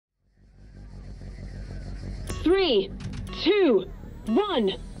3, 2,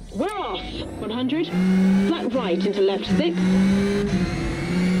 1. We're off. 100. Flat right into left 6.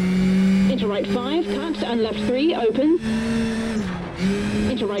 Into right 5, cut, and left 3, open.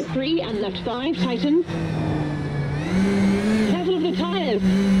 Into right 3 and left 5, tighten. Careful of the tyres.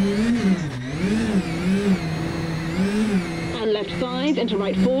 And left 5 into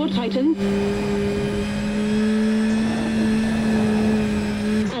right 4, tighten.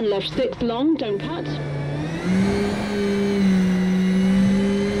 And left 6 long, don't cut.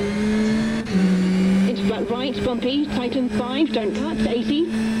 Into flat right, bumpy, tighten 5, don't cut, 80.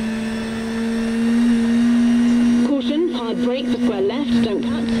 Caution, hard brake for square left, don't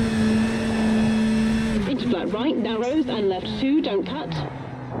cut. Into flat right, narrows, and left 2, don't cut.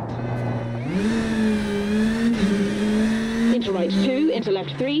 Into right 2, into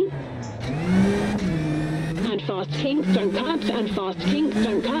left 3. And fast kinks, don't cut, and fast kinks,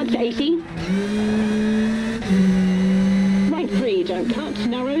 don't cut, 80. Right 3, don't cut,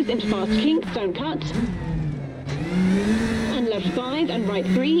 narrows, into fast kinks, don't cut. And left 5 and right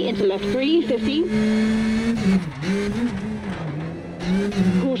 3, into left 3, 50.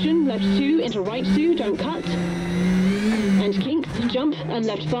 Caution, left 2 into right 2, don't cut. And kinks, jump, and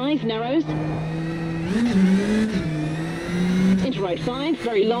left 5, narrows. Into right 5,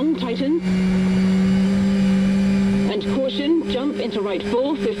 very long, tighten. And caution, jump into right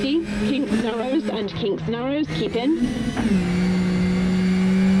 4, 50. Kinks, narrows, and kinks, narrows, keep in.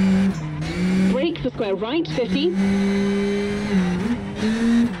 Brake for square right, 50.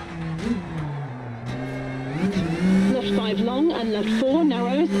 Left 5 long and left 4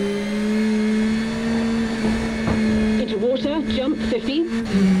 narrows. Into water, jump 50.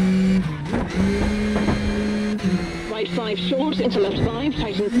 Right 5 short, into left 5,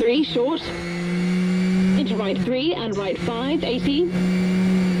 tightens 3, short. Into right 3 and right 5, 80.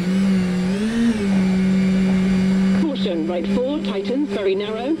 Caution, right 4, tightens, very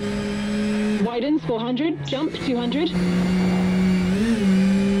narrow. Widens 400, jump 200.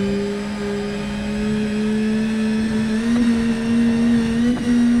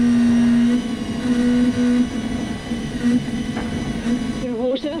 Through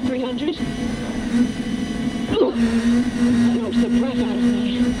water 300. Ooh, that knocks the breath out of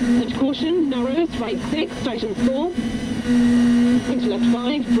me. And caution, narrows, right 6, tightens 4. Into left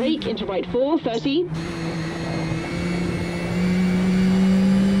 5, brake, into right 4, 30.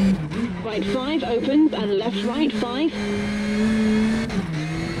 Right 5 opens and left right 5.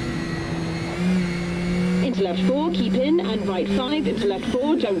 Into left 4, keep in, and right 5 into left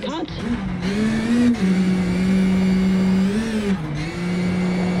 4, don't cut.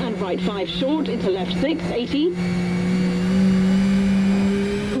 And right 5 short into left 6, 80.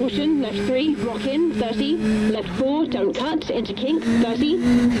 Caution, left 3, rock in, 30. Left 4, don't cut, into kinks, 30.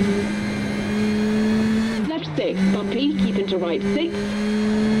 Left 6, bumpy, keep into right 6.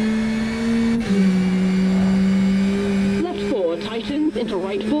 Left 4, tightens, into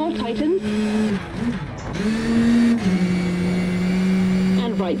right 4, tightens.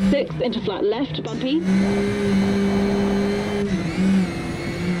 And right 6, into flat left, bumpy.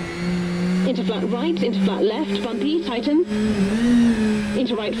 Into flat right, into flat left, bumpy, tightens.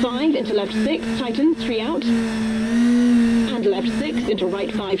 Into right 5, into left 6, tightens, 3 out. And left 6, into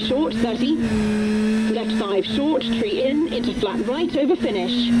right 5 short, 30. Left 5 short, tree in, into flat right over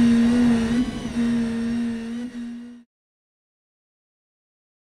finish.